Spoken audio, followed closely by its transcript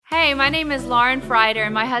Hi, my name is Lauren Frieder,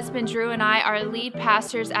 and my husband Drew and I are lead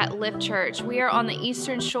pastors at Lift Church. We are on the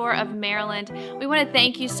eastern shore of Maryland. We want to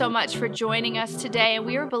thank you so much for joining us today, and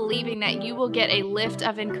we are believing that you will get a lift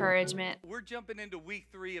of encouragement. We're jumping into week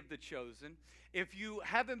 3 of The Chosen. If you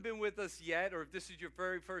haven't been with us yet, or if this is your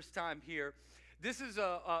very first time here, this is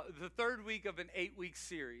the third week of an 8-week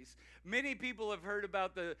series. Many people have heard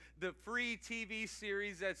about the free TV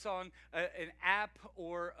series that's on an app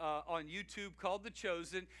or on YouTube called The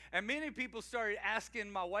Chosen. And many people started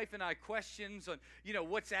asking my wife and I questions on,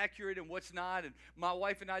 what's accurate and what's not. And my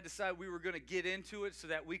wife and I decided we were going to get into it so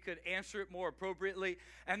that we could answer it more appropriately.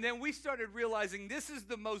 And then we started realizing this is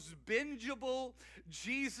the most bingeable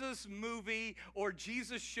Jesus movie or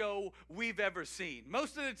Jesus show we've ever seen.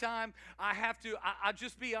 Most of the time, I'll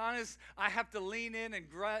just be honest, I have to lean in and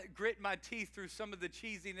grit my teeth through some of the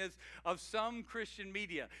cheesiness of some Christian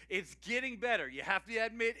media. It's getting better. You have to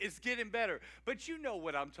admit it's getting better. But you know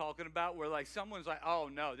what I'm talking about, where like someone's like, oh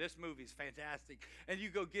no, this movie's fantastic. And you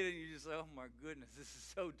go get it and you just like, oh my goodness, this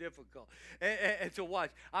is so difficult and to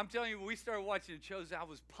watch. I'm telling you, when we started watching The Chosen, I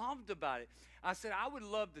was pumped about it. I said, I would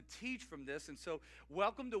love to teach from this. And so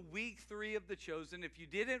welcome to week 3 of The Chosen. If you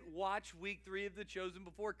didn't watch week 3 of The Chosen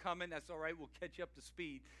before coming, that's all right. We'll catch you up to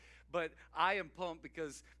speed. But I am pumped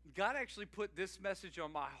because God actually put this message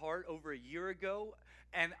on my heart over a year ago,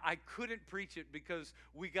 and I couldn't preach it because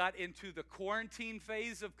we got into the quarantine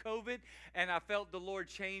phase of COVID, and I felt the Lord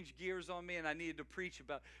change gears on me, and I needed to preach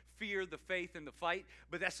about fear, the faith, and the fight.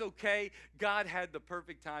 But that's okay. God had the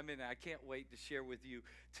perfect time in it. I can't wait to share with you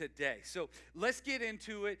today. So let's get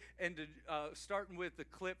into it, and starting with the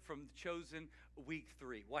clip from The Chosen week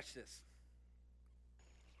 3. Watch this.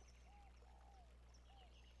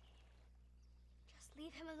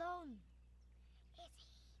 Leave him alone. Is he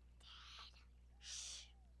dead? Shh.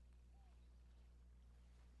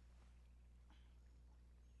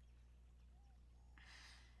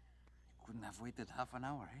 Couldn't have waited half an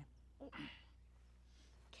hour, eh?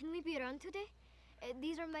 Can we be around today?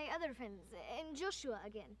 These are my other friends, and Joshua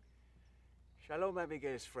again. Shalom,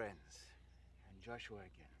 Abigail's friends. And Joshua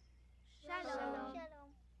again. Shalom.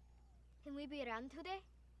 Can we be around today?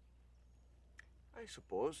 I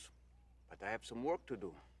suppose. But I have some work to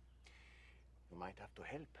do. You might have to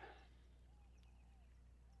help.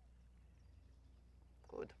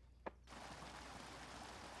 Good.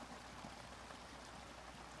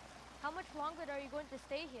 How much longer are you going to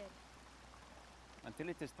stay here? Until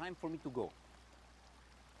it is time for me to go.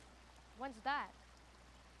 When's that?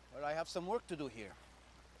 Well, I have some work to do here.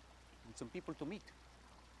 And some people to meet.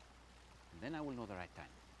 And then I will know the right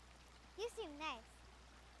time. You seem nice.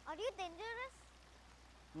 Are you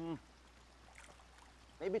dangerous?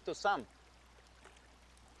 Maybe to some.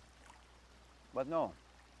 But no,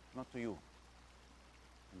 not to you.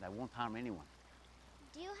 And I won't harm anyone.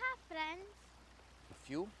 Do you have friends? A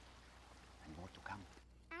few, and more to come.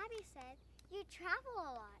 Abby said you travel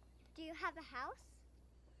a lot. Do you have a house?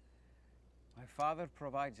 My father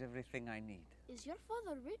provides everything I need. Is your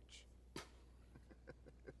father rich?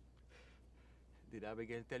 Did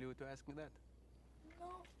Abigail tell you to ask me that?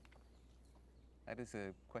 No. That is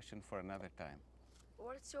a question for another time.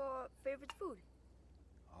 What's your favorite food?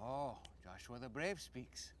 Oh, Joshua the Brave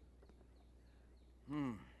speaks.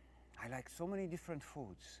 I like so many different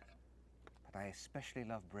foods, but I especially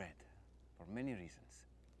love bread for many reasons.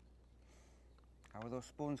 How are those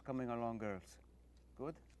spoons coming along, girls?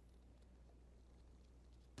 Good?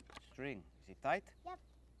 String, is it tight? Yep.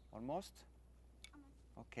 Almost?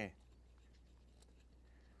 Okay.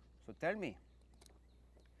 So tell me,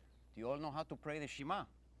 do you all know how to pray the Shema?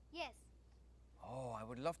 Yes. Oh, I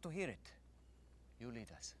would love to hear it. You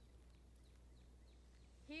lead us.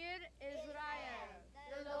 Hear Israel,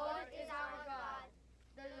 the Lord is our God,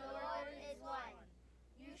 the Lord is one.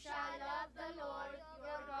 You shall love the Lord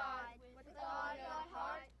your God with all your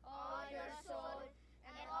heart, all your soul,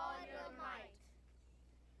 and all your might.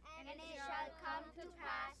 And it shall come to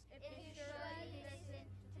pass, if you surely listen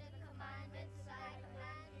to the commandments I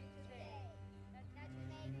command you today, that you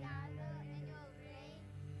may gather in your grain,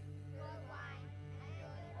 your wine, and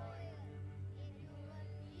your oil, and you will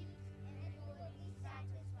eat, and you will be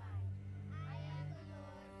satisfied. I am the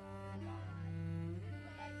Lord your God, who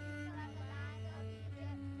led you from the land of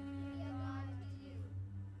Egypt to be a God to you.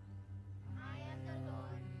 I am the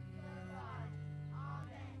Lord your God.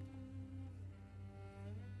 Amen.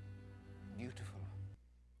 Beautiful.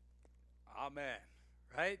 Amen.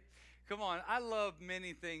 Right? Come on. I love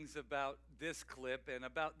many things about this clip and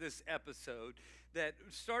about this episode that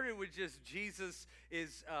started with just Jesus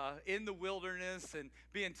is in the wilderness and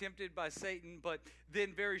being tempted by Satan, but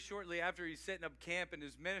then very shortly after he's setting up camp and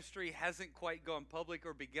his ministry hasn't quite gone public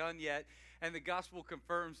or begun yet, and the gospel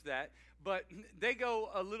confirms that. But they go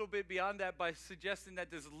a little bit beyond that by suggesting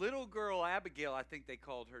that this little girl, Abigail, I think they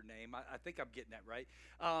called her name, I think I'm getting that right,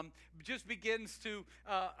 just begins to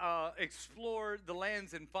explore the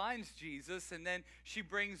lands and finds Jesus, and then she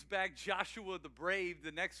brings back Joshua the Brave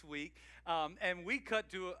the next week, and we cut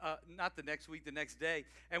to, not the next week, the next day,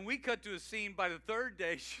 and we cut to a scene by the third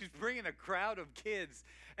day, she's bringing a crowd of kids,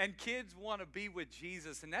 and kids want to be with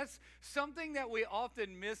Jesus, and that's something that we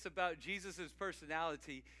often miss about Jesus'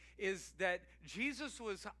 personality, is that Jesus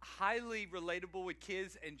was highly relatable with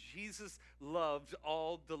kids, and Jesus loved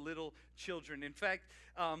all the little children. In fact,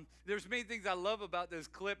 there's many things I love about this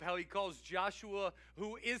clip, how he calls Joshua,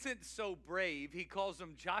 who isn't so brave, he calls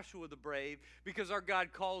him Joshua the Brave, because our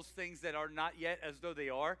God calls things that are not yet as though they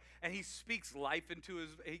are, and he speaks life into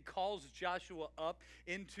he calls Joshua up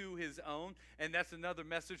into his own, and that's another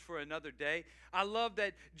message for another day. I love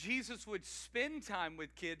that Jesus would spend time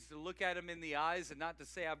with kids to look at them in the eyes and not to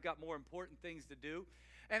say, I've got more important things to do.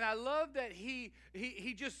 And I love that he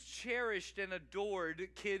just cherished and adored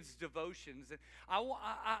kids' devotions. And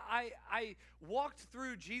I walked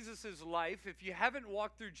through Jesus' life. If you haven't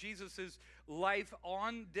walked through Jesus' life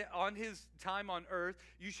on his time on earth,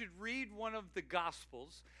 you should read one of the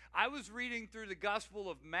Gospels. I was reading through the Gospel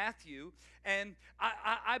of Matthew, and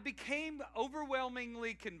I became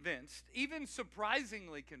overwhelmingly convinced, even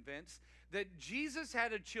surprisingly convinced, that Jesus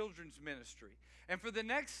had a children's ministry. And for the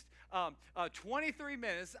next 23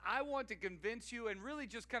 minutes, I want to convince you and really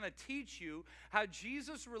just kind of teach you how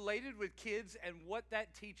Jesus related with kids and what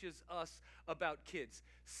that teaches us about kids.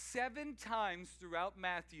 7 times throughout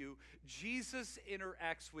Matthew, Jesus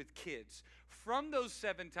interacts with kids. From those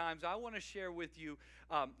 7 times, I want to share with you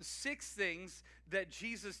 6 things that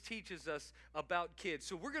Jesus teaches us about kids.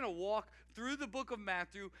 So we're going to walk through the book of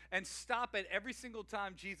Matthew and stop at every single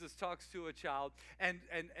time Jesus talks to a child and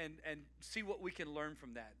see what we can learn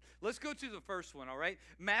from that. Let's go to the first one, all right?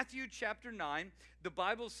 Matthew chapter 9, the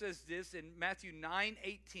Bible says this in Matthew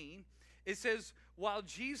 9:18. It says, while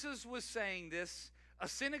Jesus was saying this, a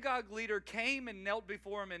synagogue leader came and knelt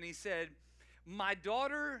before him, and he said, my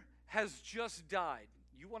daughter has just died.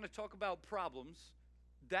 You want to talk about problems?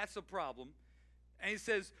 That's a problem. And he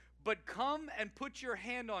says, but come and put your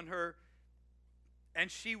hand on her,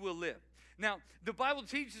 and she will live. Now, the Bible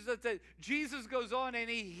teaches us that Jesus goes on and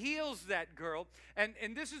he heals that girl. And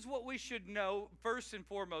this is what we should know first and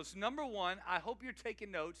foremost. Number one, I hope you're taking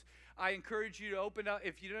notes. I encourage you to open up,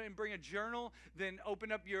 if you didn't bring a journal, then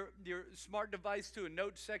open up your smart device to a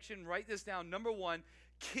note section. Write this down. Number one,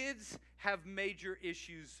 kids have major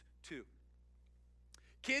issues too.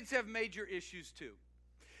 Kids have major issues too.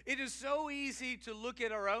 It is so easy to look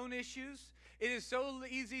at our own issues. It is so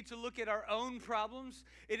easy to look at our own problems.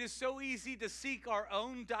 It is so easy to seek our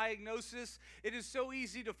own diagnosis. It is so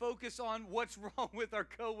easy to focus on what's wrong with our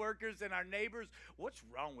coworkers and our neighbors. What's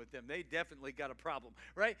wrong with them? They definitely got a problem,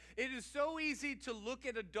 right? It is so easy to look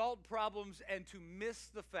at adult problems and to miss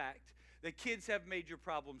the fact that kids have major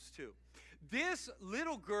problems too. This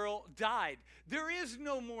little girl died. There is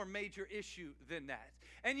no more major issue than that.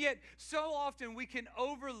 And yet, so often we can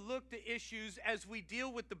overlook the issues as we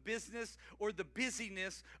deal with the business or the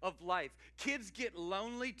busyness of life. Kids get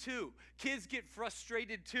lonely too. Kids get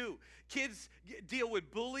frustrated too. Kids deal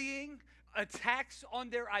with bullying, attacks on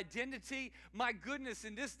their identity. My goodness,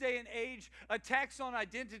 in this day and age, attacks on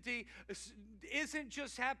identity isn't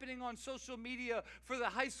just happening on social media for the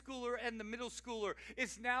high schooler and the middle schooler.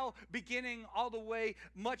 It's now beginning all the way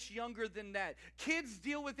much younger than that. Kids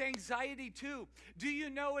deal with anxiety too. Do you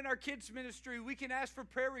know in our kids ministry, we can ask for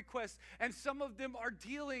prayer requests, and some of them are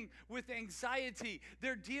dealing with anxiety.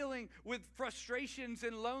 They're dealing with frustrations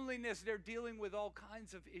and loneliness. They're dealing with all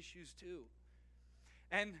kinds of issues too.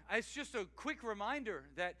 And it's just a quick reminder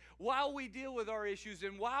that while we deal with our issues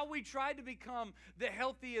and while we try to become the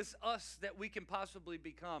healthiest us that we can possibly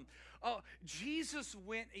become, Jesus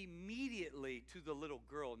went immediately to the little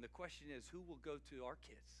girl. And the question is, who will go to our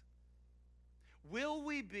kids? Will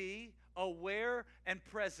we be aware and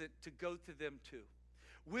present to go to them too?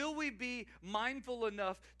 Will we be mindful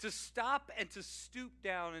enough to stop and to stoop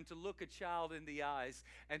down and to look a child in the eyes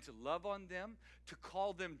and to love on them, to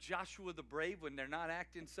call them Joshua the Brave when they're not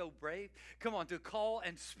acting so brave? Come on, to call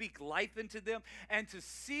and speak life into them and to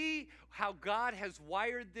see how God has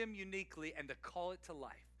wired them uniquely and to call it to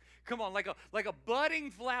life. Come on, like a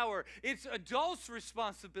budding flower. It's adults'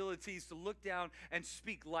 responsibilities to look down and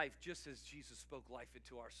speak life just as Jesus spoke life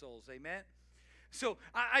into our souls. Amen? So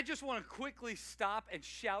I just want to quickly stop and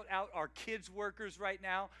shout out our kids workers right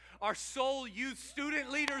now, our soul youth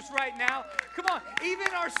student leaders right now. Come on, even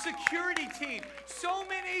our security team. So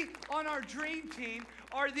many on our dream team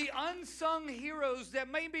are the unsung heroes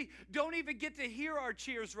that maybe don't even get to hear our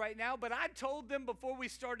cheers right now, but I told them before we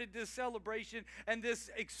started this celebration and this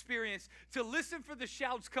experience to listen for the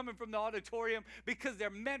shouts coming from the auditorium because they're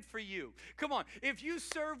meant for you. Come on, if you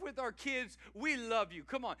serve with our kids, we love you.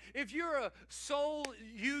 Come on, if you're a soul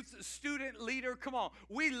youth student leader, come on,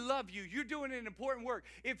 we love you. You're doing an important work.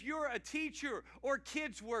 If you're a teacher or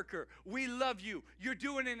kids worker, we love you. You're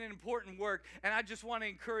doing an important work, and I just want to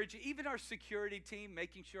encourage you, even our security team,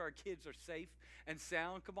 making sure our kids are safe and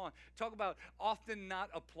sound. Come on, talk about often not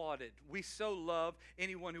applauded. We so love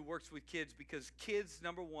anyone who works with kids because kids,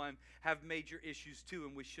 number one, have major issues too,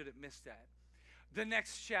 and we shouldn't miss that. The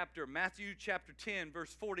next chapter, Matthew chapter 10,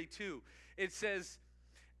 verse 42, it says,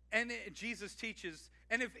 and Jesus teaches,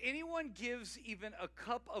 and if anyone gives even a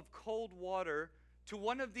cup of cold water to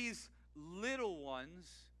one of these little ones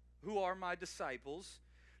who are my disciples,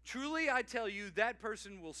 truly I tell you, that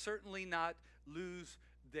person will certainly not lose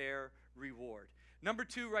their reward. Number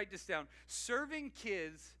two, write this down. Serving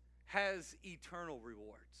kids has eternal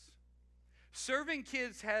rewards. Serving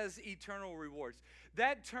kids has eternal rewards.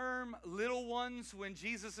 That term, little ones, when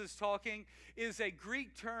Jesus is talking, is a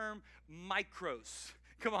Greek term, micros.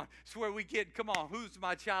 Come on, it's where we get, come on, who's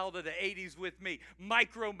my child of the 80s with me?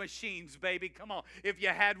 Micro Machines, baby, come on. If you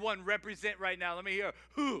had one, represent right now. Let me hear,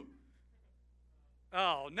 who?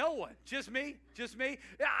 Oh, no one. Just me? Just me?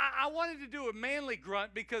 I wanted to do a manly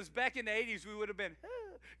grunt because back in the 80s we would have been,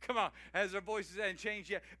 come on, as our voices hadn't changed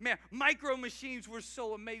yet. Man, Micro Machines were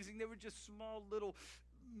so amazing. They were just small little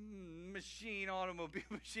automobile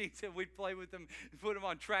machines, and we'd play with them and put them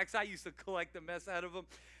on tracks. I used to collect the mess out of them.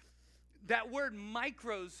 That word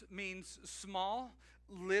micros means small,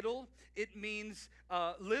 little. It means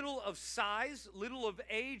little of size, little of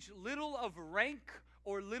age, little of rank,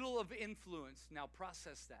 or little of influence. Now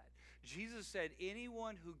process that. Jesus said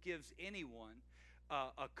anyone who gives anyone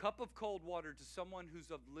a cup of cold water to someone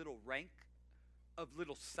who's of little rank, of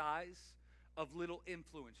little size, of little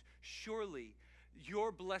influence, surely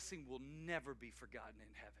your blessing will never be forgotten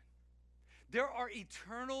in heaven. There are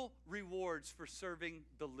eternal rewards for serving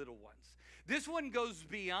the little ones. This one goes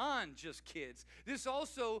beyond just kids. This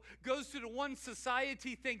also goes to the one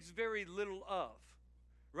society thinks very little of.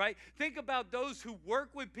 Right? Think about those who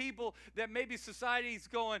work with people that maybe society's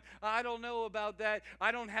going, I don't know about that.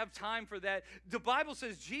 I don't have time for that. The Bible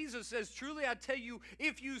says, Jesus says, truly I tell you,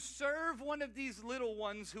 if you serve one of these little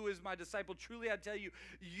ones who is my disciple, truly I tell you,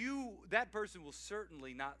 that person will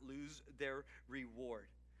certainly not lose their reward.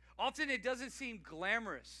 Often it doesn't seem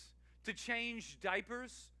glamorous to change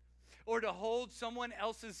diapers, or to hold someone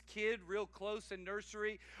else's kid real close in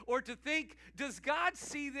nursery, or to think, does God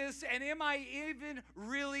see this, and am I even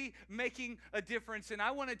really making a difference? And I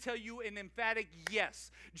want to tell you an emphatic yes.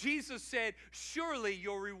 Jesus said, surely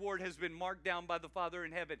your reward has been marked down by the Father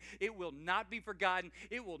in heaven. It will not be forgotten.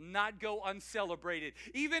 It will not go uncelebrated.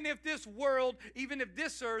 Even if this world, even if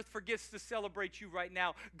this earth forgets to celebrate you right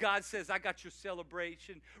now, God says, I got your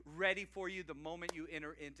celebration ready for you the moment you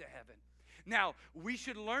enter into heaven. Now, we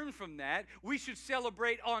should learn from that. We should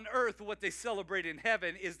celebrate on earth what they celebrate in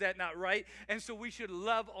heaven. Is that not right? And so we should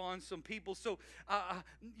love on some people. So,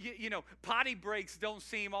 potty breaks don't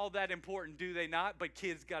seem all that important, do they not? But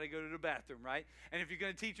kids got to go to the bathroom, right? And if you're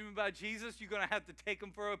going to teach them about Jesus, you're going to have to take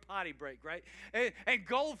them for a potty break, right? And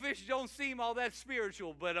goldfish don't seem all that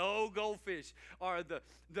spiritual, but goldfish are the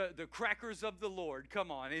crackers of the Lord. Come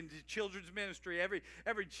on, in the children's ministry,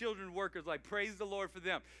 every children's worker's like, praise the Lord for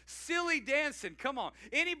them. Silly dancing, come on.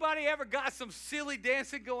 Anybody ever got some silly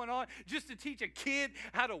dancing going on just to teach a kid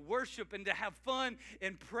how to worship and to have fun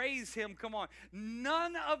and praise him? Come on.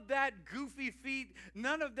 None of that goofy feet,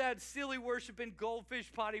 none of that silly worship in goldfish,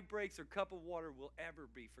 potty breaks, or cup of water will ever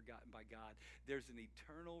be forgotten by God. There's an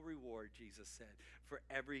eternal reward, Jesus said, for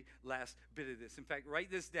every last bit of this. In fact, write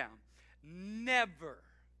this down. Never.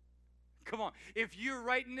 Come on. If you're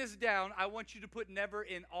writing this down, I want you to put never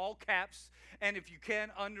in all caps. And if you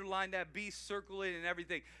can, underline that, circle it and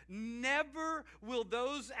everything. Never will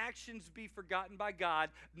those actions be forgotten by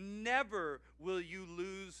God. Never will you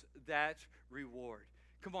lose that reward.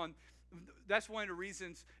 Come on. That's one of the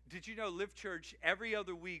reasons. Did you know Lift Church, every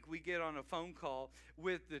other week we get on a phone call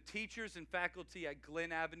with the teachers and faculty at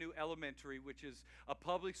Glen Avenue Elementary, which is a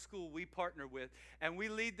public school we partner with, and we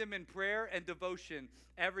lead them in prayer and devotion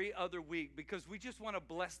every other week because we just want to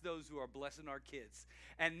bless those who are blessing our kids.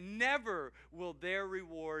 And never will their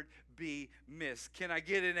reward be missed. Can I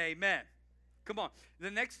get an amen? Come on. The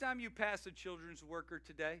next time you pass a children's worker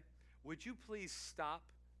today, would you please stop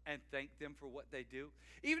and thank them for what they do?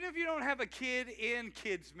 Even if you don't have a kid in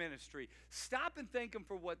kids ministry, stop and thank them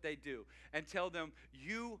for what they do and tell them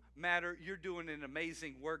you matter, you're doing an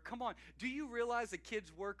amazing work. Come on, do you realize a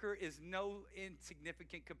kids worker is no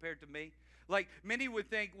insignificant compared to me? Like, many would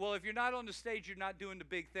think, well, if you're not on the stage, you're not doing the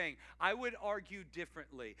big thing. I would argue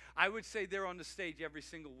differently. I would say they're on the stage every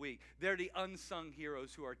single week. They're the unsung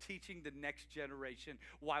heroes who are teaching the next generation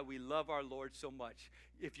why we love our Lord so much.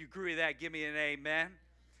 If you agree with that, give me an amen.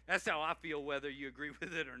 That's how I feel, whether you agree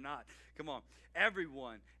with it or not. Come on.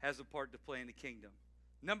 Everyone has a part to play in the kingdom.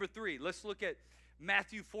 Number 3, let's look at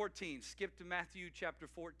Matthew 14. Skip to Matthew chapter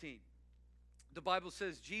 14. The Bible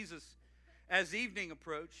says, Jesus, as evening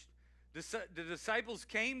approached, the disciples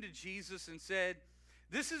came to Jesus and said,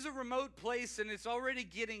 "This is a remote place and it's already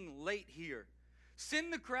getting late here.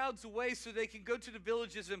 Send the crowds away so they can go to the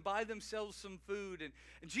villages and buy themselves some food." And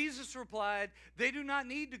Jesus replied, "They do not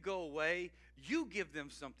need to go away. You give them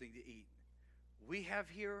something to eat." "We have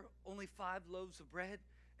here only 5 loaves of bread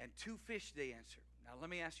and 2 fish," they answered. Now let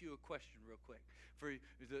me ask you a question real quick. For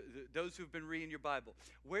those who've been reading your Bible,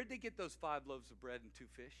 where'd they get those 5 loaves of bread and 2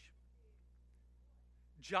 fish?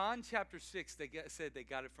 John chapter 6, said they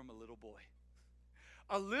got it from a little boy.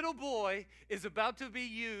 A little boy is about to be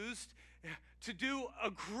used to do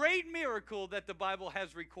a great miracle that the Bible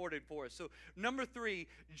has recorded for us. So number 3,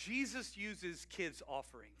 Jesus uses kids'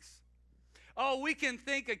 offerings. Oh, we can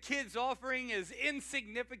think a kid's offering is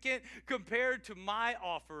insignificant compared to my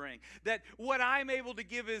offering. That what I'm able to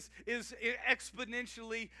give is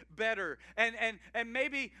exponentially better. And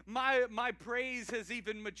maybe my praise has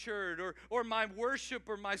even matured, or my worship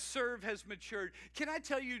or my serve has matured. Can I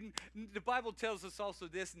tell you, the Bible tells us also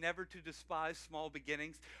this, never to despise small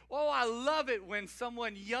beginnings. Oh, I love it when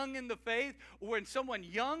someone young in the faith, or when someone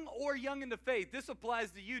young in the faith, this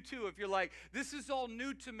applies to you too. If you're like, this is all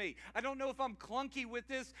new to me. I don't know if I'm clunky with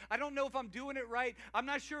this. I don't know if I'm doing it right. I'm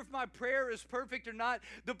not sure if my prayer is perfect or not.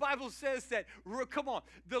 The Bible says that, come on,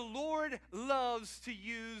 the Lord loves to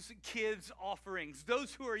use kids' offerings,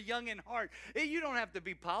 those who are young in heart. You don't have to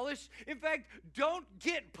be polished. In fact, don't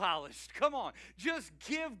get polished. Come on, just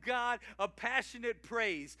give God a passionate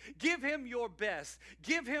praise. Give him your best.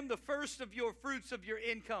 Give him the first of your fruits of your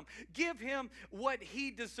income. Give him what he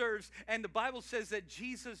deserves. And the Bible says that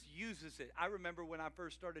Jesus uses it. I remember when I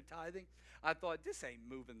first started tithing, I thought, this ain't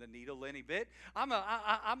moving the needle any bit. I'm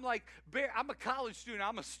a college student.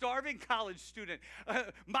 I'm a starving college student.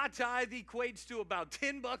 My tithe equates to about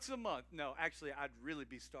 $10 a month. No, actually, I'd really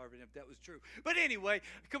be starving if that was true. But anyway,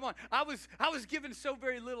 come on. I was given so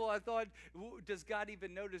very little. I thought, does God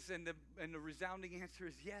even notice? And the resounding answer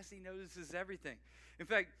is yes, he notices everything. In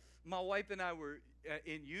fact, my wife and I were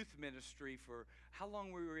in youth ministry for, how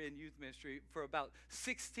long we were in youth ministry? For about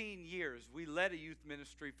 16 years. We led a youth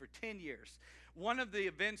ministry for 10 years. One of the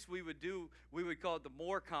events we would do, we would call it the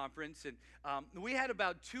More Conference, and we had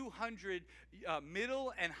about 200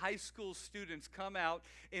 middle and high school students come out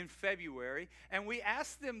in February, and we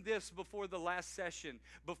asked them this before the last session.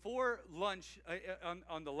 Before lunch,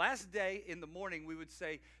 on the last day in the morning, we would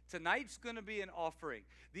say, tonight's going to be an offering.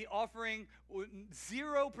 The offering,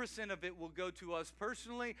 0% of it will go to us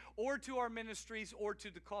personally or to our ministries or to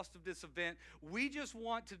the cost of this event. We just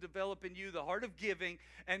want to develop in you the heart of giving,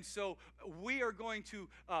 and so we are going to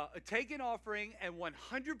take an offering, and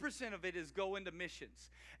 100% of it is going to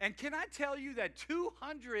missions. And can I tell you that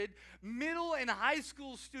 200 middle and high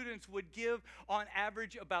school students would give on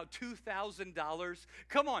average about $2,000?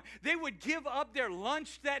 Come on, they would give up their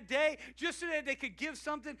lunch that day just so that they could give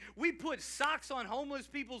something. We put socks on homeless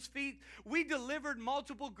people's feet. We delivered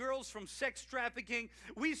multiple girls from sex trafficking.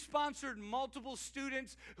 We sponsored multiple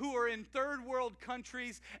students who are in third world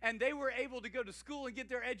countries, and they were able to go to school and get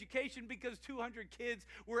their education because 200 kids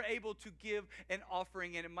were able to give an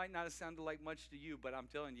offering. And it might not have sounded like much to you, but I'm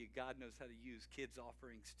telling you, God knows how to use kids'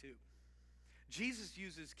 offerings too. Jesus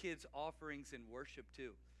uses kids' offerings in worship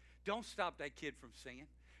too. Don't stop that kid from singing.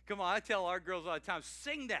 Come on, I tell our girls all the time,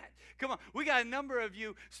 sing that. Come on, we got a number of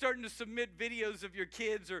you starting to submit videos of your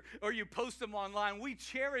kids or you post them online. We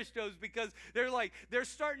cherish those because they're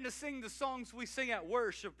starting to sing the songs we sing at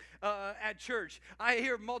worship, at church. I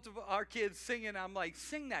hear multiple our kids singing. I'm like,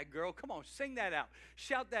 sing that, girl. Come on, sing that out.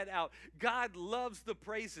 Shout that out. God loves the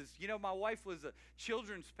praises. You know, my wife was a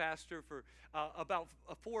children's pastor for about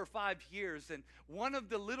 4 or 5 years, and one of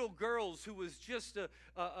the little girls who was just a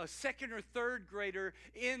second or third grader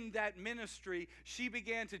in in that ministry, she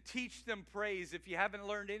began to teach them praise. If you haven't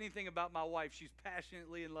learned anything about my wife, she's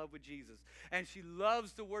passionately in love with Jesus. And she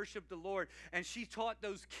loves to worship the Lord. And she taught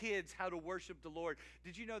those kids how to worship the Lord.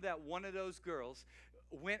 Did you know that one of those girls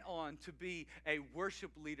went on to be a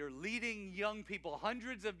worship leader, leading young people,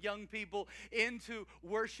 hundreds of young people, into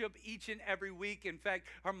worship each and every week? In fact,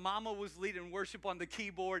 her mama was leading worship on the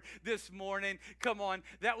keyboard this morning. Come on.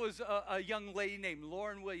 That was a young lady named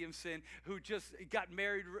Lauren Williamson who just got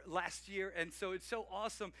married last year. And so it's so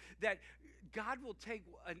awesome that God will take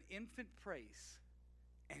an infant praise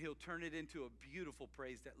and he'll turn it into a beautiful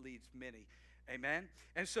praise that leads many. Amen?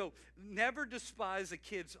 And so never despise a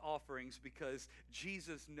kid's offerings, because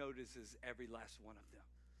Jesus notices every last one of them.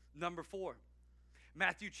 Number 4,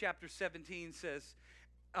 Matthew chapter 17 says,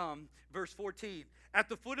 verse 14, at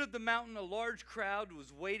the foot of the mountain a large crowd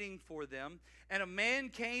was waiting for them, and a man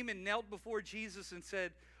came and knelt before Jesus and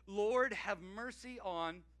said, Lord, have mercy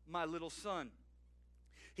on my little son.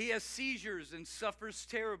 He has seizures and suffers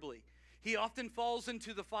terribly. He often falls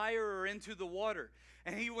into the fire or into the water.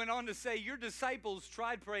 And he went on to say, your disciples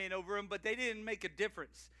tried praying over him, but they didn't make a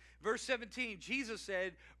difference. Verse 17, Jesus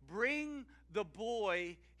said, bring the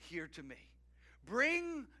boy here to me.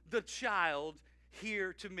 Bring the child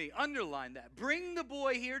here to me. Underline that. Bring the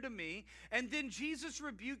boy here to me. And then Jesus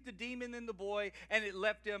rebuked the demon in the boy, and it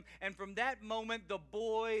left him. And from that moment, the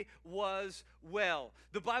boy was well.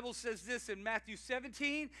 The Bible says this in Matthew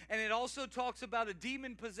 17, and it also talks about a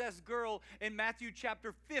demon-possessed girl in Matthew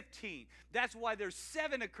chapter 15. That's why there's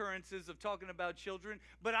 7 occurrences of talking about children,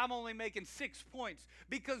 but I'm only making 6 points,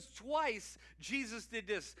 because twice Jesus did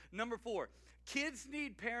this. Number 4, kids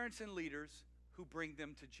need parents and leaders who bring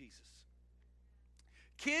them to Jesus.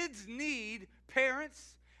 Kids need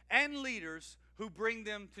parents and leaders who bring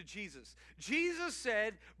them to Jesus. Jesus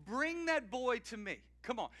said, bring that boy to me.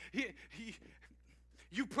 Come on.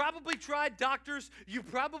 You probably tried doctors. You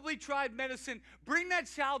probably tried medicine. Bring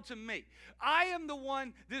that child to me. I am the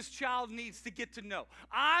one this child needs to get to know.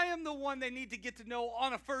 I am the one they need to get to know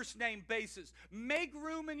on a first name basis. Make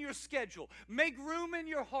room in your schedule. Make room in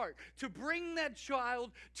your heart to bring that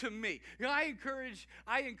child to me. You know,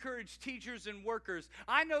 I encourage teachers and workers.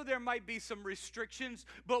 I know there might be some restrictions,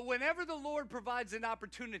 but whenever the Lord provides an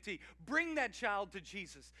opportunity, bring that child to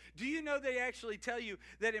Jesus. Do you know they actually tell you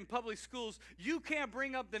that in public schools, you can't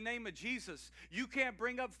bring up the name of Jesus. You can't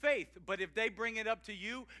bring up faith, but if they bring it up to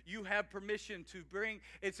you, you have permission to bring.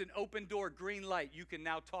 It's an open door, green light. You can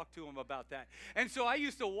now talk to them about that. And so I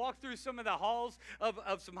used to walk through some of the halls of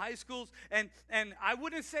some high schools, and I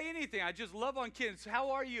wouldn't say anything. I just love on kids. How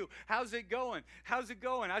are you? How's it going? How's it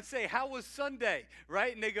going? I'd say, how was Sunday?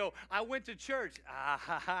 Right? And they go, I went to church. Ah,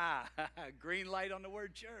 ha, ha. Green light on the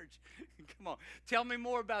word church. Come on. Tell me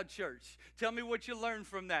more about church. Tell me what you learned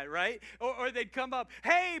from that, right? Or they'd come up,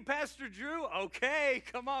 hey, Pastor Drew. Okay,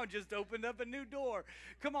 come on. Just opened up a new door.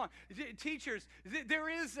 Come on. Teachers, there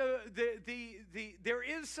is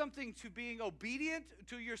something to being obedient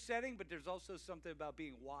to your setting, but there's also something about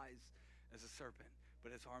being wise as a serpent,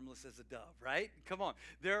 but as harmless as a dove, right? Come on.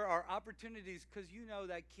 There are opportunities, because you know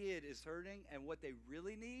that kid is hurting, and what they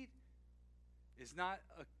really need is not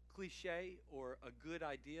a cliche or a good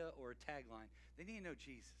idea or a tagline. They need to know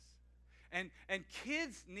Jesus. And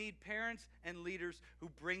kids need parents and leaders who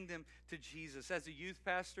bring them to Jesus. As a youth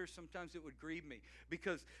pastor, sometimes it would grieve me,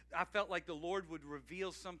 because I felt like the Lord would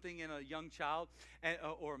reveal something in a young child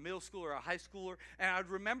or a middle schooler or a high schooler. And I'd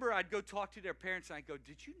remember I'd go talk to their parents, and I'd go,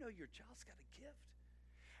 did you know your child's got a gift?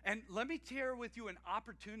 And let me share with you an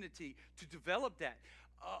opportunity to develop that.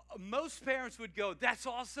 Most parents would go, that's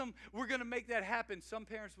awesome. We're going to make that happen. Some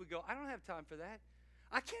parents would go, I don't have time for that.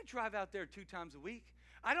 I can't drive out there 2 times a week.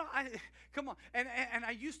 Come on. And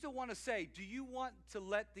I used to want to say, do you want to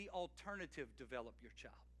let the alternative develop your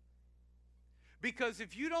child? Because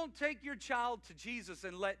if you don't take your child to Jesus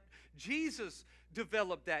and let Jesus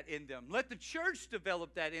develop that in them, let the church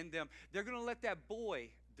develop that in them, they're going to let that boy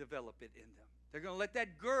develop it in them. They're going to let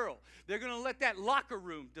that girl, they're going to let that locker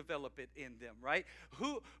room develop it in them, right?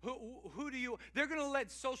 They're going to let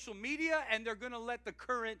social media, and they're going to let the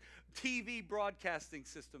current TV broadcasting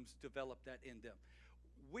systems develop that in them.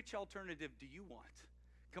 Which alternative do you want?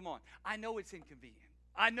 Come on. I know it's inconvenient.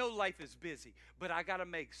 I know life is busy, but I got to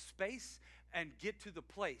make space and get to the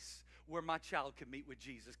place where my child can meet with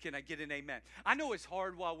Jesus. Can I get an amen? I know it's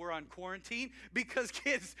hard while we're on quarantine, because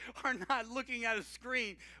kids are not looking at a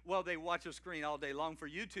screen. Well, they watch a screen all day long for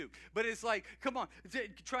YouTube. But it's like, come on,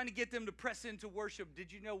 trying to get them to press into worship.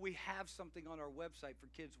 Did you know we have something on our website for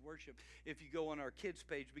kids worship if you go on our kids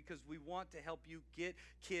page? Because we want to help you get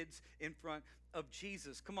kids in front of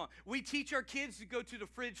Jesus. Come on. We teach our kids to go to the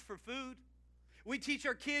fridge for food. We teach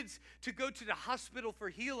our kids to go to the hospital for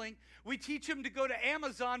healing. We teach them to go to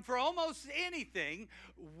Amazon for almost anything.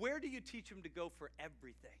 Where do you teach them to go for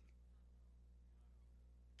everything?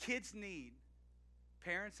 Kids need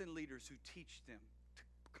parents and leaders who teach them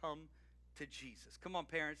to come to Jesus. Come on,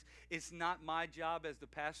 parents. It's not my job as the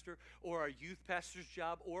pastor or our youth pastor's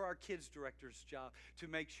job or our kids director's job to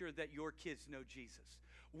make sure that your kids know Jesus.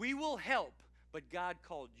 We will help, but God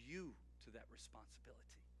called you to that responsibility.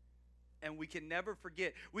 And we can never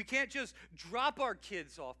forget. We can't just drop our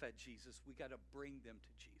kids off at Jesus. We got to bring them to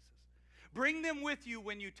Jesus. Bring them with you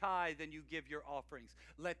when you tithe and you give your offerings.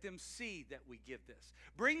 Let them see that we give this.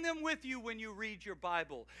 Bring them with you when you read your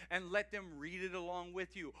Bible and let them read it along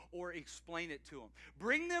with you or explain it to them.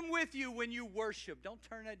 Bring them with you when you worship. Don't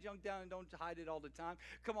turn that junk down and don't hide it all the time.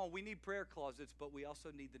 Come on, we need prayer closets, but we also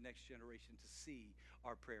need the next generation to see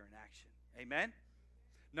our prayer in action. Amen?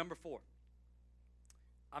 Number 5.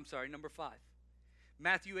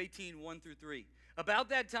 Matthew 18, 1 through 3. About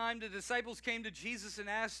that time, the disciples came to Jesus and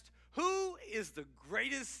asked, who is the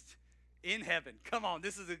greatest in heaven? Come on,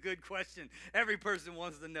 this is a good question. Every person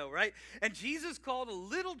wants to know, right? And Jesus called a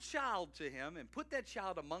little child to him and put that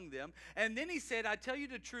child among them. And then he said, I tell you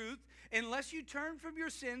the truth, unless you turn from your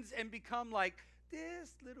sins and become like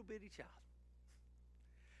this little bitty child,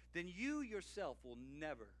 then you yourself will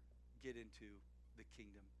never get into the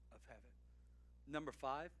kingdom of heaven. Number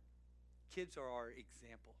 5, kids are our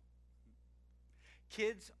example.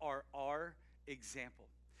 Kids are our example.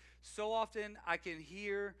 So often I can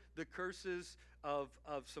hear the curses of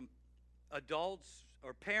some adults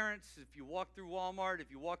or parents. If you walk through Walmart,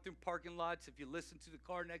 if you walk through parking lots, if you listen to the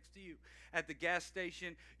car next to you at the gas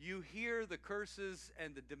station, you hear the curses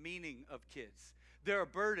and the demeaning of kids. They're a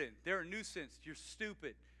burden. They're a nuisance. You're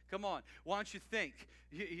stupid. Come on. Why don't you think?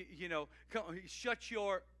 Come on, shut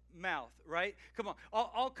your mouth, right? Come on.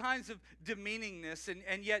 All kinds of demeaningness.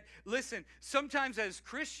 And yet, listen, sometimes as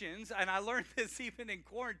Christians, and I learned this even in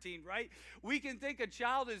quarantine, right? We can think a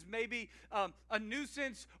child is maybe a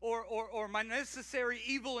nuisance or my necessary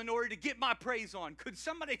evil in order to get my praise on. Could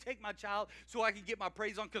somebody take my child so I can get my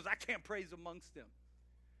praise on because I can't praise amongst them?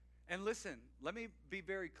 And listen, let me be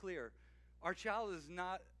very clear. Our child is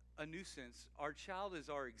not a nuisance. Our child is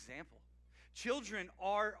our example. Children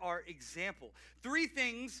are our example. 3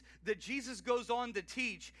 things that Jesus goes on to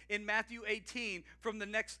teach in Matthew 18 from the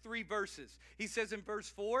next 3 verses. He says in verse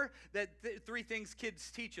 4 that 3 things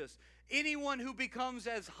kids teach us. Anyone who becomes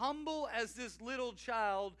as humble as this little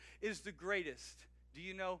child is the greatest. Do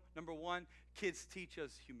you know, number 1, kids teach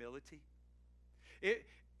us humility.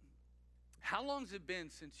 How long has it been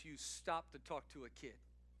since you stopped to talk to a kid?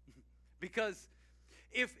 Because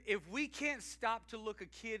if we can't stop to look a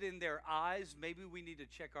kid in their eyes, maybe we need to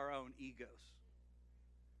check our own egos.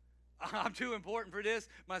 I'm too important for this.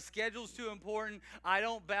 My schedule's too important. I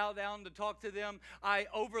don't bow down to talk to them. I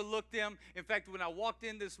overlook them. In fact, when I walked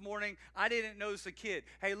in this morning, I didn't notice a kid.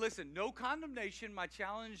 Hey, listen, no condemnation. My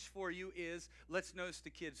challenge for you is let's notice the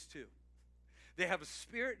kids too. They have a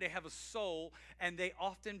spirit, they have a soul, and they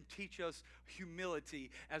often teach us humility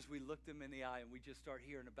as we look them in the eye and we just start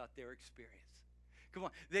hearing about their experience. Come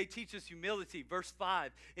on, they teach us humility. Verse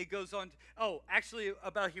 5, it goes on. Actually,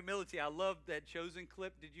 about humility, I love that Chosen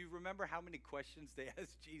clip. Did you remember how many questions they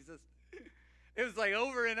asked Jesus? It was like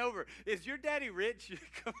over and over. Is your daddy rich?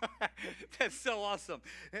 Come on. That's so awesome.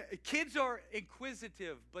 Kids are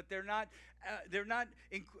inquisitive, but they're not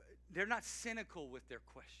cynical with their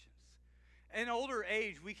questions. In older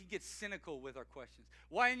age, we can get cynical with our questions.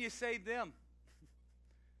 Why didn't you save them?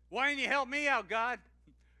 Why didn't you help me out, God?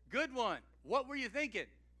 Good one. What were you thinking?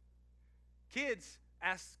 Kids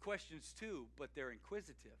ask questions too, but they're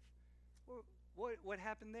inquisitive. What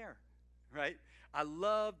happened there? Right? I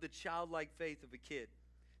love the childlike faith of a kid.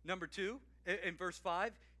 Number 2, in verse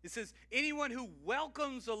 5, it says, anyone who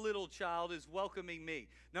welcomes a little child is welcoming me.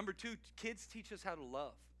 Number 2, kids teach us how to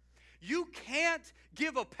love. You can't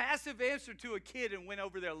give a passive answer to a kid and win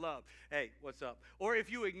over their love. Hey, what's up? Or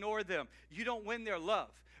if you ignore them, you don't win their love.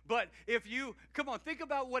 But if you, come on, think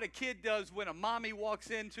about what a kid does when a mommy walks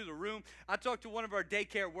into the room. I talked to one of our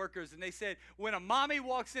daycare workers, and they said when a mommy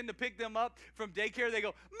walks in to pick them up from daycare, they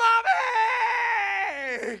go,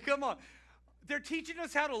 Mommy! Come on. They're teaching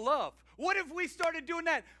us how to love. What if we started doing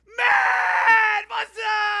that? Man, what's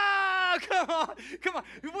up? Come on.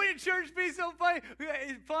 Wouldn't church be so fun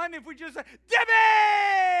if we just,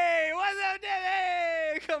 Debbie! What's up,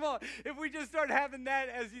 Debbie? Come on. If we just start having that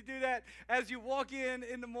as you do that, as you walk in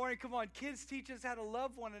the morning, come on. Kids teach us how to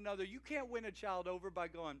love one another. You can't win a child over by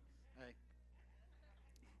going, hey.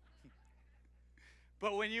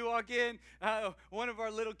 But when you walk in, one of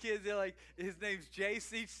our little kids, they're like, his name's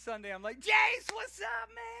Jace. Each Sunday, I'm like, Jace, what's up,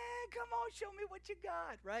 man? Come on, show me what you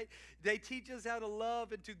got, right? They teach us how to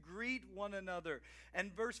love and to greet one another.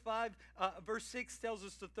 And verse 6 tells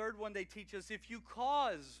us the third one they teach us, if you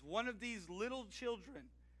cause one of these little children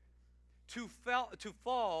to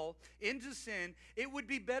fall into sin, it would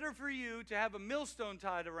be better for you to have a millstone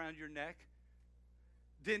tied around your neck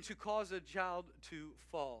than to cause a child to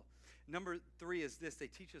fall. Number 3 is this: they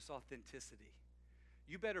teach us authenticity.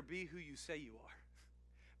 You better be who you say you are,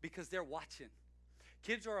 because they're watching.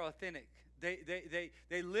 Kids are authentic.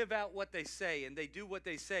 They live out what they say, and they do what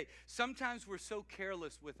they say. Sometimes we're so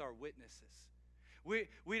careless with our witnesses. We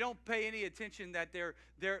don't pay any attention that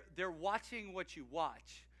they're watching what you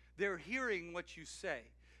watch. They're hearing what you say.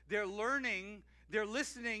 They're learning. They're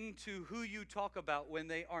listening to who you talk about when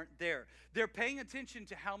they aren't there. They're paying attention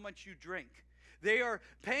to how much you drink. They are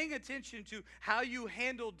paying attention to how you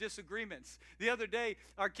handle disagreements. The other day,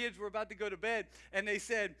 our kids were about to go to bed, and they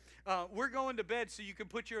said, we're going to bed so you can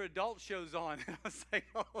put your adult shows on. And I was like,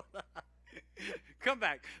 hold on. Come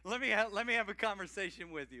back. Let me have a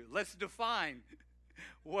conversation with you. Let's define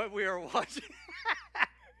what we are watching.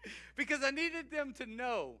 Because I needed them to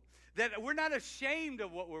know that we're not ashamed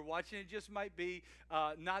of what we're watching. It just might be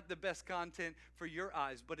not the best content for your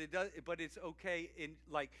eyes, but it's okay.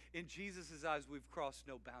 In Jesus' eyes, we've crossed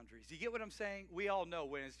no boundaries. You get what I'm saying? We all know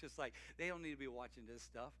when it's just like, they don't need to be watching this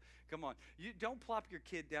stuff. Come on. You don't plop your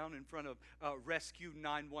kid down in front of Rescue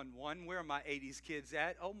 911. Where are my 80s kids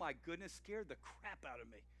at? Oh my goodness, scared the crap out of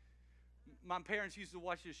me. My parents used to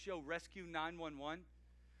watch this show, Rescue 911.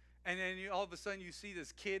 And then all of a sudden you see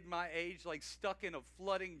this kid my age like stuck in a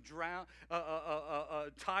flooding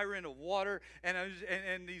tyrant of water, and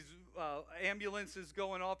these ambulances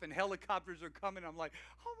going off and helicopters are coming. I'm like,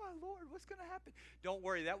 oh my Lord, what's going to happen? Don't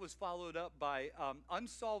worry, that was followed up by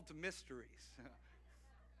Unsolved Mysteries.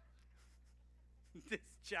 This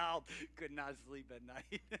child could not sleep at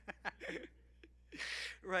night.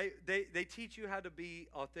 Right? They teach you how to be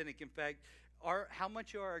authentic. In fact, how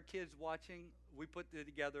much are our kids watching? We put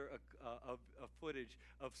together a footage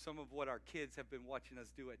of some of what our kids have been watching us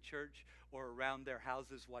do at church or around their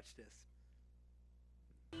houses. Watch this.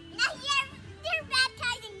 Now they're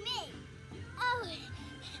baptizing me. Oh,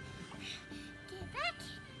 get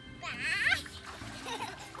back.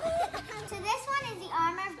 So this one is the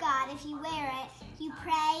armor of God. If you wear it, you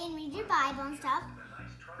pray and read your Bible and stuff.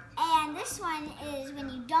 And this one is when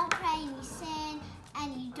you don't pray and you sin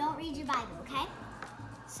and you don't read your Bible, okay?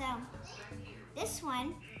 So this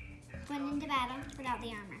one went into battle without the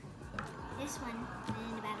armor. This one went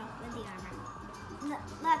into battle with the armor.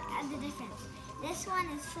 Look at the difference. This one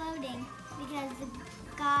is floating because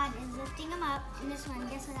God is lifting him up, and this one,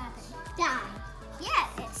 guess what happened? Die.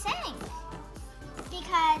 Yeah, it sank.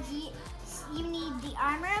 Because you need the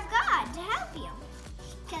armor of God to help you,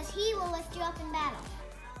 because he will lift you up in battle.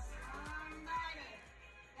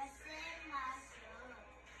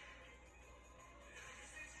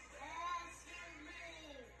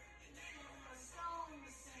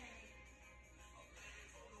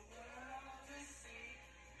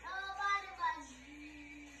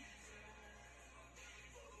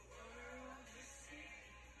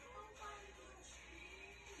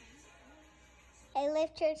 Hey,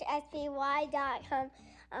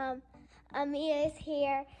 LiftChurchSBY.com. Amia's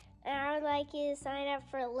here, and I would like you to sign up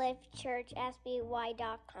for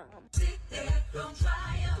LiftChurchSBY.com. Sit there, don't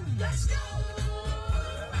try 'em. Let's go.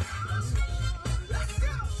 Let's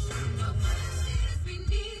go. The past is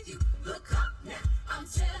beneath you. Look up now. I'm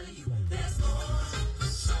telling you, there's more.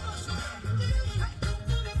 So much more.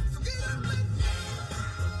 So get up and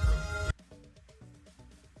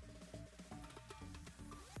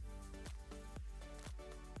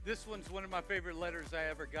This one's one of my favorite letters I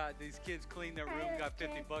ever got. These kids cleaned their room, got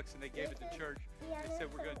 $50, and they gave it to church. They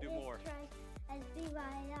said we're going to do more. I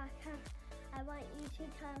want you to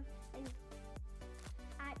come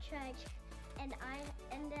at church, and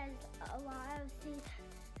there's a lot of seats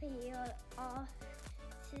for you all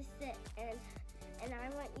to sit in, and I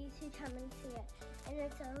want you to come and see it. And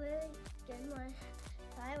it's a really good one,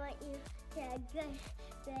 so I want you to have a good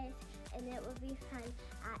day, and it will be fun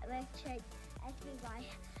at Lift Church SBY.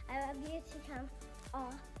 I love you to come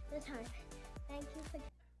all the time. Thank you for.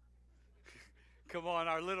 Come on,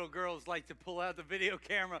 our little girls like to pull out the video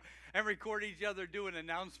camera and record each other doing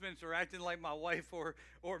announcements or acting like my wife or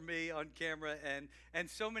me on camera. And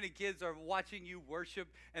so many kids are watching you worship,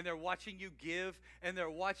 and they're watching you give, and they're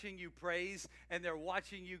watching you praise, and they're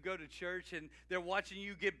watching you go to church, and they're watching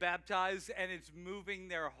you get baptized, and it's moving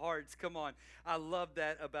their hearts. Come on, I love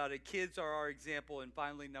that about it. Kids are our example. And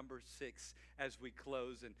finally, number 6 as we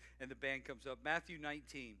close, and the band comes up. Matthew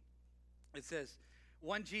 19, it says,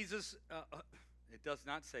 one Jesus... It does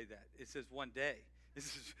not say that. It says one day. This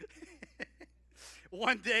is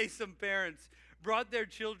one day some parents brought their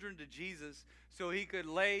children to Jesus so he could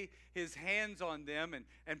lay his hands on them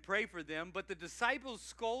and pray for them. But the disciples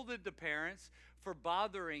scolded the parents for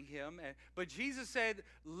bothering him. But Jesus said,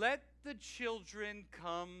 let the children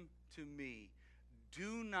come to me.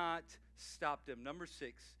 Do not stop them. Number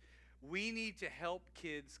 6, we need to help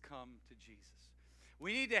kids come to Jesus.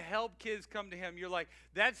 We need to help kids come to him. You're like,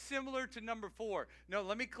 that's similar to number 4. No,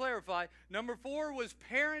 let me clarify. Number 4 was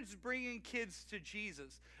parents bringing kids to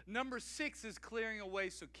Jesus. Number 6 is clearing a way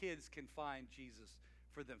so kids can find Jesus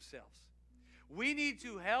for themselves. We need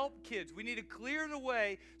to help kids. We need to clear the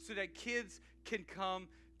way so that kids can come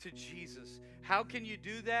to Jesus. How can you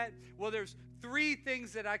do that? Well, there's 3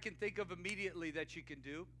 things that I can think of immediately that you can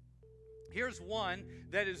do. Here's one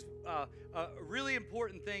that is a really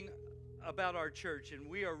important thing about our church, and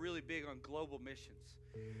we are really big on global missions.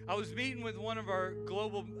 I was meeting with one of our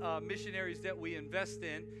global missionaries that we invest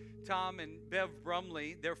in, Tom and Bev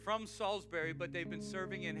Brumley. They're from Salisbury, but they've been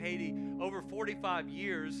serving in Haiti over 45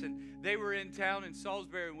 years, and they were in town in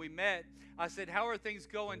Salisbury, and we met. I said, how are things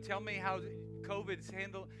going? Tell me how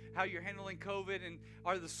how you're handling COVID, and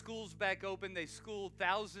are the schools back open? They school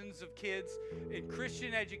thousands of kids in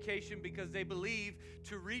Christian education because they believe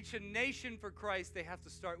to reach a nation for Christ, they have to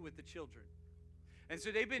start with the children. And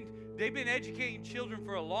so they've been educating children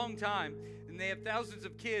for a long time, and they have thousands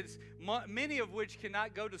of kids, many of which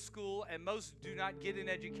cannot go to school, and most do not get an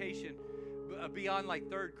education beyond like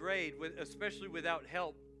 3rd grade, especially without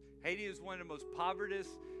help. Haiti is one of the most poverty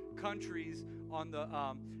countries on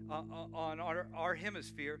the on our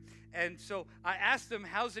hemisphere. And so I asked them,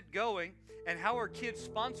 how's it going, and how are kids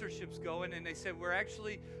sponsorships going? And they said, we're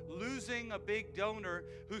actually losing a big donor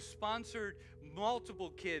who sponsored multiple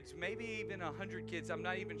kids, maybe even 100 kids. I'm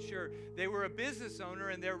not even sure. They were a business owner,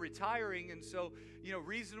 and they're retiring, and so,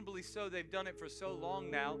 reasonably so, they've done it for so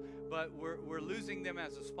long now, but we're losing them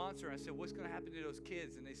as a sponsor. I said, what's going to happen to those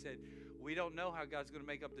kids? And they said, we don't know how God's going to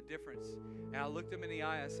make up the difference. And I looked them in the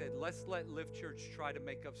eye. I said, let's let Lift Church try to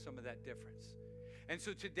make up some of that difference. And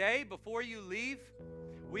so today, before you leave,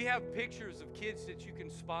 we have pictures of kids that you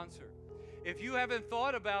can sponsor. If you haven't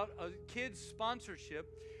thought about a kid's sponsorship,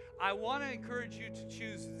 I want to encourage you to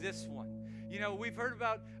choose this one. We've heard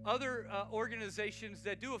about other organizations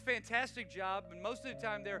that do a fantastic job, and most of the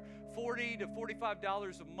time they're $40 to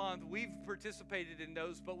 $45 a month. We've participated in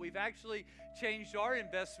those, but we've actually changed our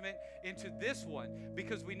investment into this one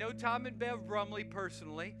because we know Tom and Bev Brumley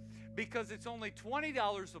personally, because it's only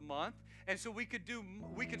 $20 a month, and so we could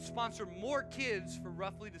sponsor more kids for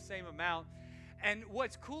roughly the same amount. And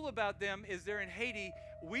what's cool about them is they're in Haiti.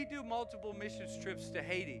 We do multiple missions trips to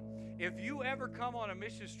Haiti. If you ever come on a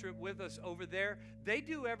missions trip with us over there, they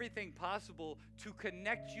do everything possible to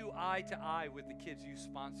connect you eye to eye with the kids you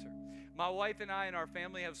sponsor. My wife and I and our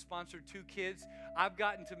family have sponsored 2 kids. I've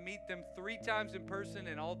gotten to meet them 3 times in person,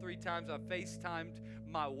 and all 3 times I've FaceTimed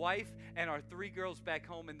my wife and our 3 girls back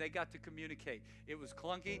home, and they got to communicate. It was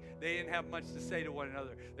clunky. They didn't have much to say to one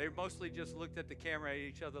another. They mostly just looked at the camera at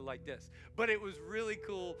each other like this. But it was really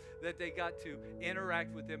cool that they got to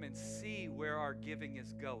interact with them and see where our giving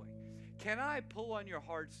is going. Can I pull on your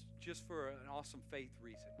hearts just for an awesome faith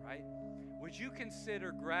reason, right? Would you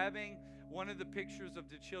consider grabbing one of the pictures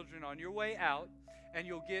of the children on your way out, and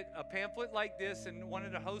you'll get a pamphlet like this, and one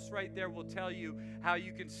of the hosts right there will tell you how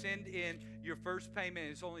you can send in your first payment.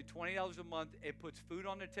 It's only $20 a month. It puts food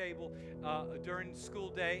on the table during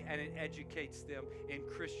school day, and it educates them in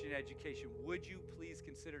Christian education. Would you please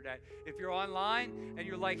consider that? If you're online and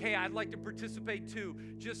you're like, hey, I'd like to participate too,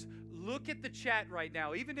 just look at the chat right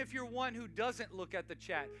now. Even if you're one who doesn't look at the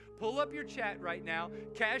chat, pull up your chat right now.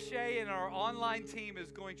 Cache and our online team is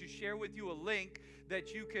going to share with you a link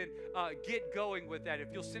that you can get going with that.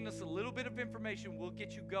 If you'll send us a little bit of information, we'll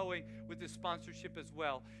get you going with the sponsorship as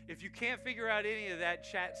well. If you can't figure out any of that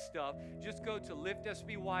chat stuff, just go to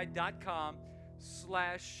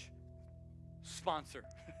liftsby.com/sponsor.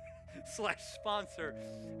 /sponsor,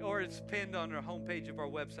 or it's pinned on our homepage of our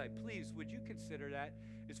website. Please, would you consider that?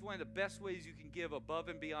 It's one of the best ways you can give above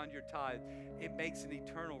and beyond your tithe. It makes an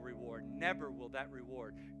eternal reward. Never will that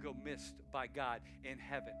reward go missed by God in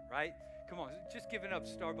heaven, right? Come on, just giving up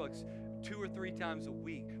Starbucks 2 or 3 times a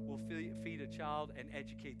week will feed a child and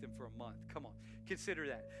educate them for a month. Come on, consider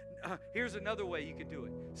that. Here's another way you can do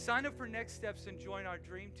it. Sign up for Next Steps and join our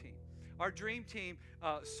dream team. Our dream team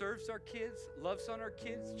serves our kids, loves on our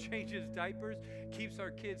kids, changes diapers, keeps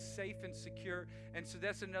our kids safe and secure. And so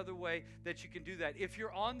that's another way that you can do that. If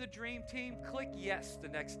you're on the dream team, click yes the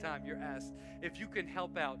next time you're asked if you can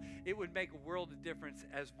help out. It would make a world of difference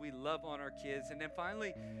as we love on our kids. And then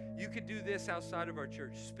finally, you could do this outside of our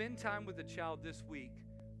church. Spend time with a child this week.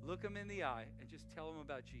 Look them in the eye and just tell them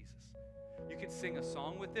about Jesus. You can sing a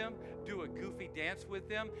song with them, do a goofy dance with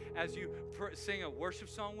them as you sing a worship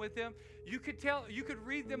song with them. You could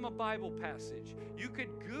read them a Bible passage. You could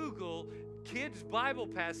Google kids' Bible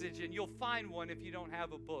passage and you'll find one if you don't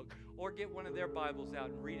have a book, or get one of their Bibles out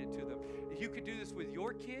and read it to them. You could do this with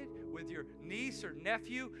your kid, with your niece or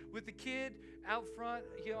nephew, with the kid out front.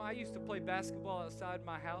 You know, I used to play basketball outside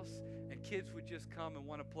my house and kids would just come and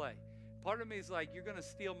want to play. Part of me is like, you're going to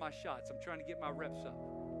steal my shots. I'm trying to get my reps up.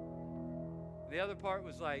 The other part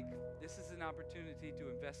was like, this is an opportunity to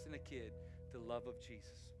invest in a kid, the love of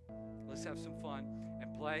Jesus. Let's have some fun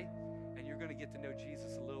and play, and you're going to get to know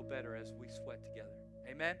Jesus a little better as we sweat together.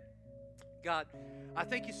 Amen? God, I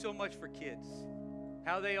thank you so much for kids,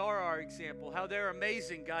 how they are our example, how they're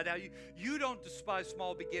amazing, God, how you don't despise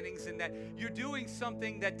small beginnings, and that you're doing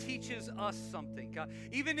something that teaches us something, God.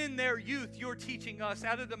 Even in their youth, you're teaching us.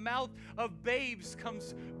 Out of the mouth of babes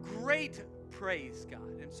comes great praise,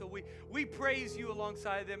 God. And so we praise you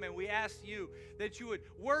alongside them, and we ask you that you would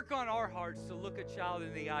work on our hearts to look a child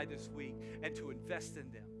in the eye this week and to invest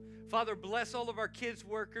in them. Father, bless all of our kids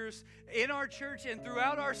workers in our church and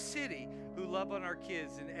throughout our city who love on our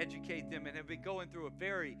kids and educate them and have been going through a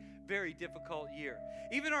very, very difficult year.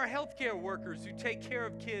 Even our healthcare workers who take care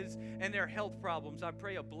of kids and their health problems, I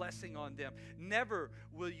pray a blessing on them. Never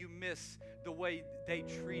will you miss the way they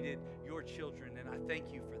treated your children, and I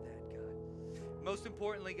thank you for that. Most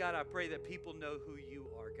importantly, God, I pray that people know who you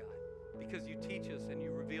are, God, because you teach us and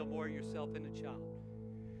you reveal more of yourself in a child.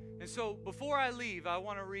 And so before I leave, I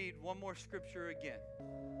want to read one more scripture again.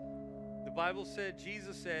 The Bible said,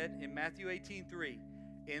 Jesus said in Matthew 18:3,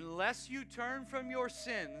 unless you turn from your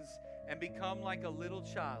sins and become like a little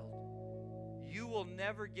child, you will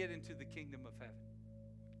never get into the kingdom of heaven.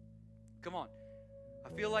 Come on. I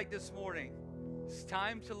feel like this morning, it's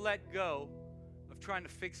time to let go of trying to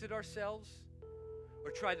fix it ourselves, or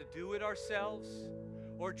try to do it ourselves,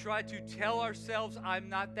 or try to tell ourselves, I'm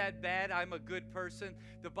not that bad, I'm a good person.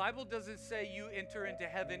 The Bible doesn't say you enter into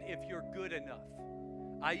heaven if you're good enough.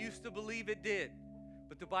 I used to believe it did,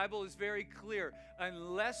 but the Bible is very clear.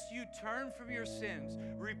 Unless you turn from your sins,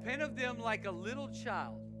 repent of them like a little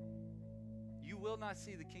child, you will not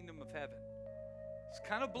see the kingdom of heaven. It's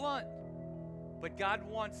kind of blunt, but God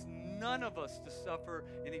wants none of us to suffer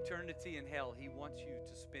an eternity in hell. He wants you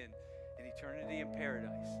to spend an eternity in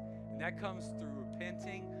paradise. And that comes through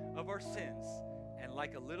repenting of our sins and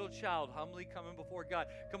like a little child humbly coming before God.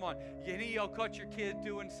 Come on, any of y'all caught your kid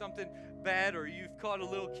doing something bad, or you've caught a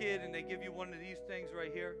little kid and they give you one of these things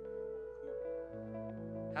right here?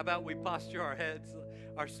 How about we posture our heads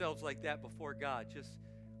ourselves like that before God? Just,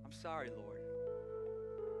 I'm sorry, Lord.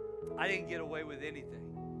 I didn't get away with anything.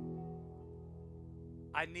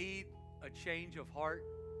 I need a change of heart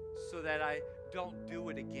so that I don't do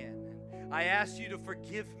it again. And I ask you to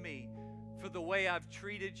forgive me for the way I've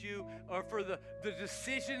treated you, or for the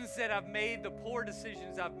decisions that I've made, the poor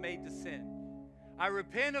decisions I've made to sin. I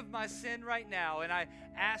repent of my sin right now, and I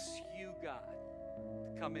ask you, God,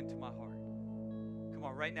 to come into my heart. Come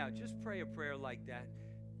on, right now, just pray a prayer like that,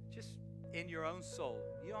 just in your own soul.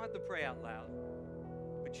 You don't have to pray out loud,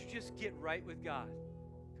 but you just get right with God.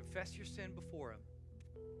 Confess your sin before Him.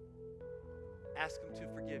 Ask Him to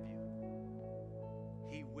forgive you.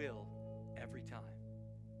 He will every time.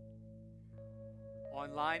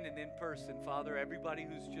 Online and in person, Father, everybody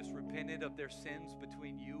who's just repented of their sins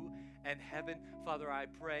between you and heaven, Father, I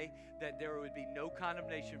pray that there would be no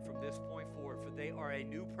condemnation from this point forward, for they are a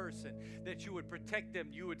new person, that you would protect them,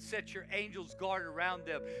 you would set your angels guard around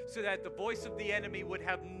them, so that the voice of the enemy would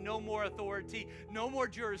have no more authority, no more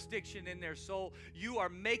jurisdiction in their soul. You are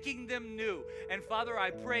making them new. And Father, I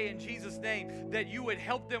pray in Jesus' name that you would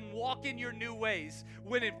help them walk in your new ways.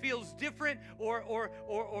 When it feels different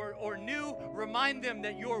or new, remind them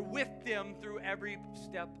that you're with them through every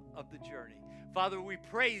step of the journey. Father, we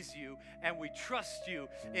praise you and we trust you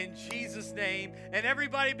in Jesus' name. And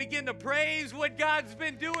everybody begin to praise what God's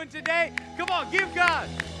been doing today. Come on, give God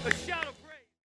a shout of praise.